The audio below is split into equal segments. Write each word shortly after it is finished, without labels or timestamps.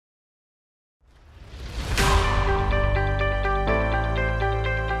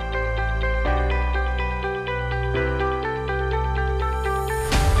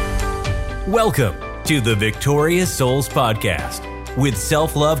Welcome to the Victorious Souls Podcast with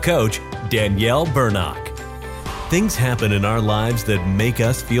self-love coach Danielle Burnock. Things happen in our lives that make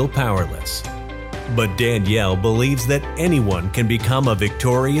us feel powerless. But Danielle believes that anyone can become a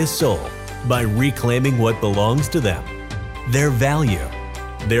victorious soul by reclaiming what belongs to them, their value,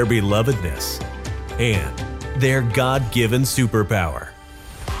 their belovedness, and their God-given superpower.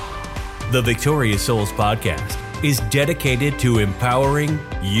 The Victorious Souls Podcast is dedicated to empowering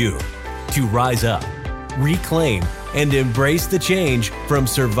you to rise up, reclaim, and embrace the change from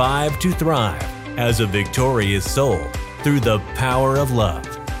survive to thrive as a victorious soul through the power of love.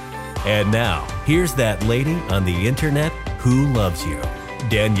 And now, here's that lady on the internet who loves you,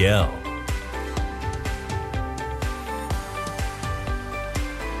 Danielle.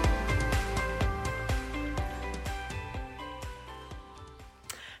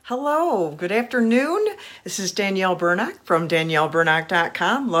 Hello, good afternoon. This is Danielle Burnock from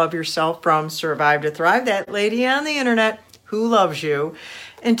DanielleBurnock.com. Love yourself from survive to thrive, that lady on the internet who loves you.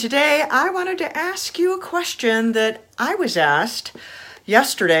 And today I wanted to ask you a question that I was asked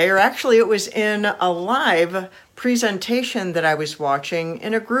yesterday, or actually it was in a live presentation that I was watching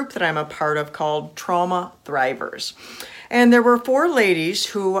in a group that I'm a part of called Trauma Thrivers. And there were 4 ladies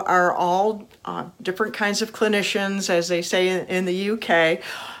who are all different kinds of clinicians, as they say in the UK,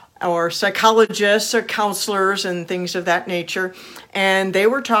 or psychologists or counselors and things of that nature. And they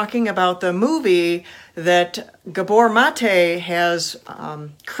were talking about the movie that Gabor Mate has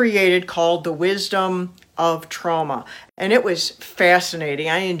created called The Wisdom of Trauma. And it was fascinating.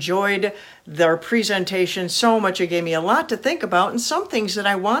 I enjoyed their presentation so much. It gave me a lot to think about and some things that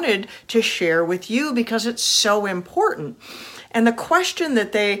I wanted to share with you because it's so important. And the question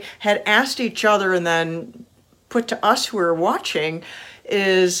that they had asked each other and then put to us who were watching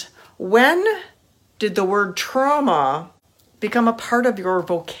is, when did the word trauma become a part of your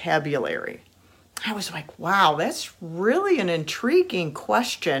vocabulary? I was like, wow, that's really an intriguing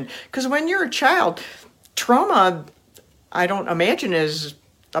question. Because when you're a child, trauma, I don't imagine, is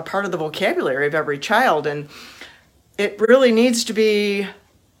a part of the vocabulary of every child. And it really needs to be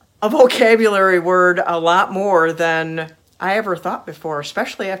a vocabulary word a lot more than I ever thought before,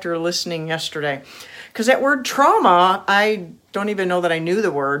 especially after listening yesterday. Because that word trauma, I don't even know that I knew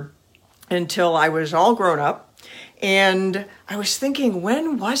the word until I was all grown up. And I was thinking,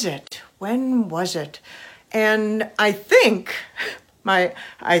 when was it? When was it? And I think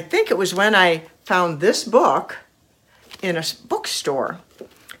it was when I found this book in a bookstore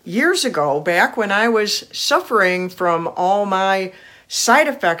years ago, back when I was suffering from all my side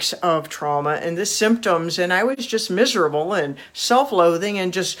effects of trauma and the symptoms, and I was just miserable and self-loathing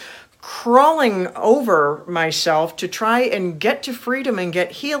and just crawling over myself to try and get to freedom and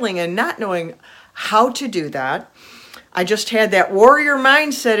get healing and not knowing how to do that. I just had that warrior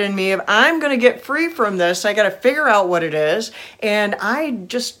mindset in me of, I'm going to get free from this. I got to figure out what it is. And I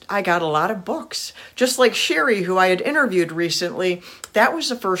got a lot of books. Just like Sherry, who I had interviewed recently, that was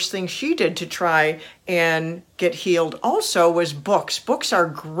the first thing she did to try and get healed also was books. Books are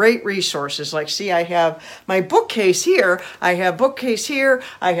great resources. Like, see, I have my bookcase here. I have bookcase here.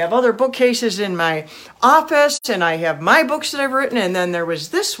 I have other bookcases in my office, and I have my books that I've written. And then there was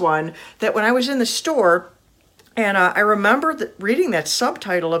this one that when I was in the store, and I remember reading that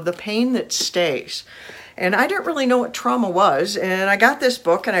subtitle of The Pain That Stays. And I didn't really know what trauma was. And I got this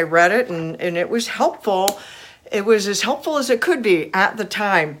book and I read it, and it was helpful. It was as helpful as it could be at the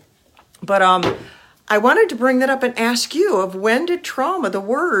time. But I wanted to bring that up and ask you of, when did trauma, the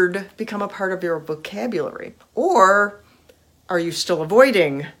word, become a part of your vocabulary? Or are you still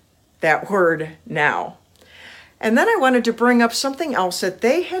avoiding that word now? And then I wanted to bring up something else that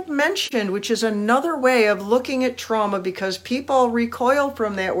they had mentioned, which is another way of looking at trauma, because people recoil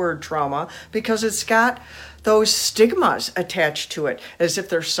from that word trauma because it's got those stigmas attached to it, as if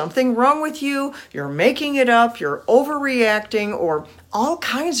there's something wrong with you, you're making it up, you're overreacting, or all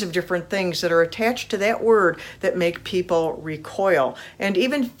kinds of different things that are attached to that word that make people recoil. And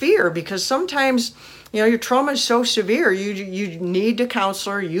even fear, because sometimes, your trauma is so severe, you need a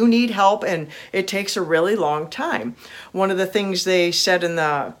counselor, you need help, and it takes a really long time. One of the things they said in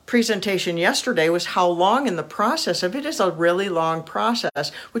the presentation yesterday was how long in the process of it is a really long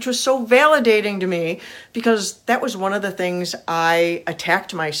process, which was so validating to me, because that was one of the things I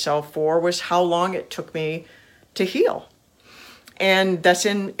attacked myself for, was how long it took me to heal. And that's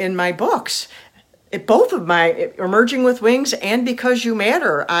in my books. Both of my Emerging with Wings and Because You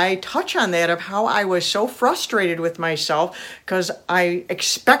Matter, I touch on that, of how I was so frustrated with myself because I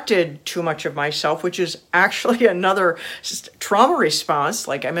expected too much of myself, which is actually another trauma response,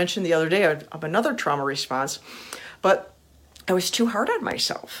 like I mentioned the other day, of another trauma response. But I was too hard on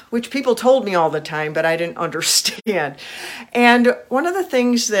myself, which people told me all the time, but I didn't understand. And one of the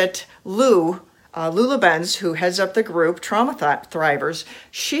things that Lula Benz, who heads up the group Trauma Thrivers,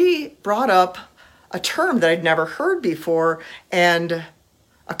 she brought up a term that I'd never heard before, and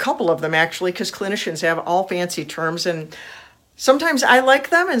a couple of them actually, because clinicians have all fancy terms, and sometimes I like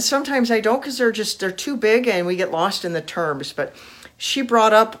them and sometimes I don't, because they're too big and we get lost in the terms. But she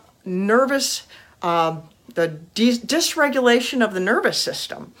brought up the dysregulation of the nervous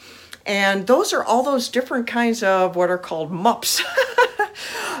system. And those are all those different kinds of what are called MUPs.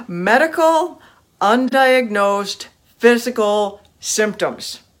 Medical, undiagnosed, physical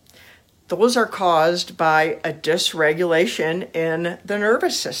symptoms. Those are caused by a dysregulation in the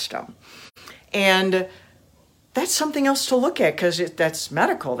nervous system. And that's something else to look at, because that's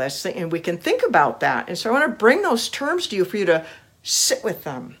medical. And we can think about that. And so I want to bring those terms to you for you to sit with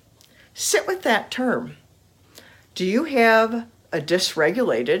them. Sit with that term. Do you have a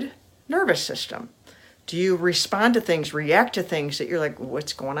dysregulated nervous system? Do you respond to things, react to things that you're like,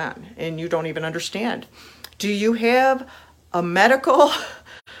 what's going on? And you don't even understand. Do you have a medical,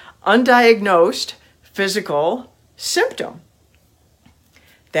 undiagnosed physical symptom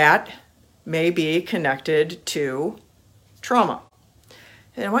that may be connected to trauma?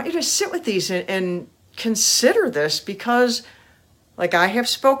 And I want you to sit with these and consider this, because like I have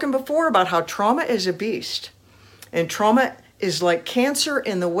spoken before about how trauma is a beast. And trauma is like cancer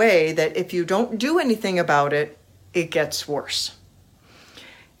in the way that if you don't do anything about it, it gets worse.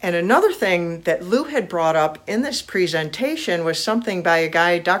 And another thing that Lou had brought up in this presentation was something by a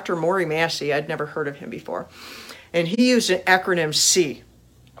guy, Dr. Maury Massey. I'd never heard of him before. And he used an acronym C.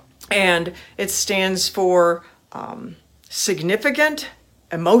 And it stands for significant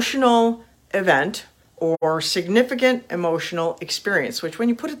emotional event, or significant emotional experience, which when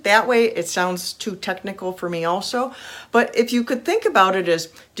you put it that way, it sounds too technical for me also. But if you could think about it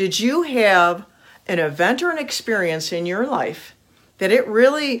as, did you have an event or an experience in your life that it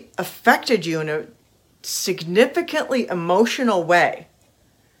really affected you in a significantly emotional way?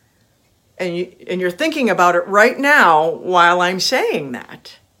 And you're thinking about it right now while I'm saying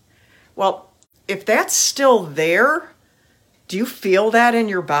that. Well, if that's still there, do you feel that in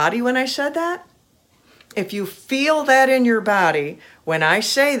your body when I said that? If you feel that in your body, when I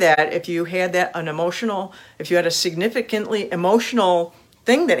say that, if you had a significantly emotional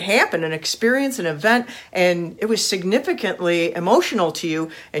thing that happened, an experience, an event, and it was significantly emotional to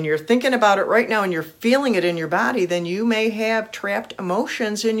you, and you're thinking about it right now and you're feeling it in your body, then you may have trapped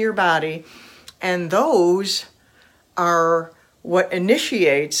emotions in your body, and those are what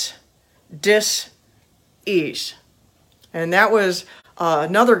initiates dis-ease. And that was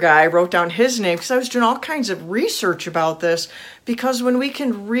another guy wrote down his name, because I was doing all kinds of research about this, because when we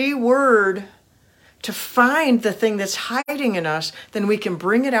can reword to find the thing that's hiding in us, then we can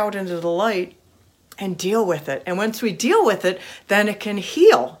bring it out into the light and deal with it. And once we deal with it, then it can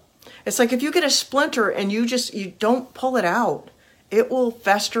heal. It's like if you get a splinter and you don't pull it out, it will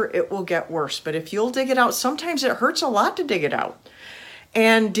fester, it will get worse. But if you'll dig it out, sometimes it hurts a lot to dig it out.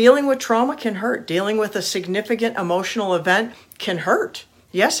 And dealing with trauma can hurt. Dealing with a significant emotional event can hurt.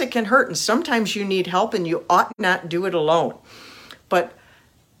 Yes, it can hurt. And sometimes you need help and you ought not do it alone. But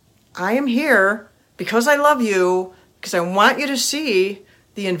I am here because I love you, because I want you to see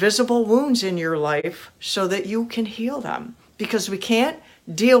the invisible wounds in your life so that you can heal them. Because we can't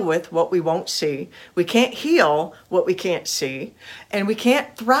deal with what we won't see. We can't heal what we can't see. And we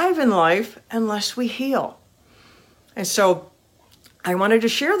can't thrive in life unless we heal. And so I wanted to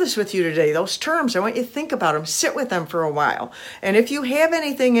share this with you today. Those terms, I want you to think about them, sit with them for a while. And if you have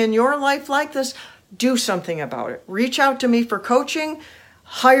anything in your life like this, do something about it. Reach out to me for coaching.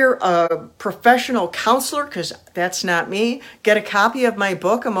 Hire a professional counselor, because that's not me. Get a copy of my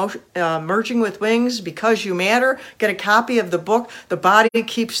book, Merging with Wings, Because You Matter. Get a copy of the book, The Body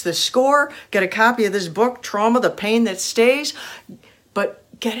Keeps the Score. Get a copy of this book, Trauma, the Pain That Stays. But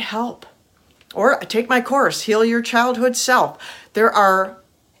get help. Or take my course, Heal Your Childhood Self. There are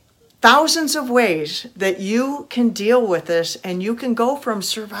thousands of ways that you can deal with this, and you can go from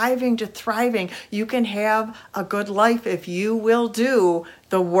surviving to thriving. You can have a good life if you will do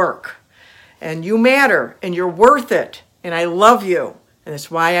the work. And you matter, and you're worth it, and I love you, and that's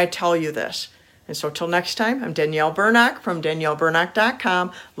why I tell you this. And so till next time, I'm Danielle Burnock from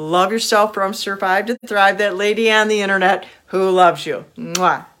DanielleBurnock.com. Love yourself from Survive to Thrive, that lady on the internet who loves you.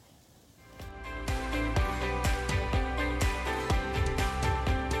 Mwah.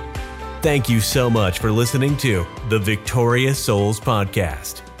 Thank you so much for listening to the Victorious Souls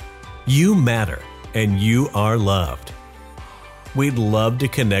Podcast. You matter, and you are loved. We'd love to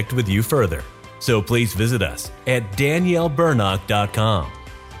connect with you further. So please visit us at DanielleBurnock.com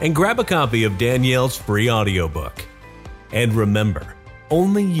and grab a copy of Danielle's free audiobook. And remember,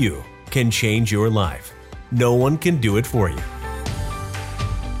 only you can change your life. No one can do it for you.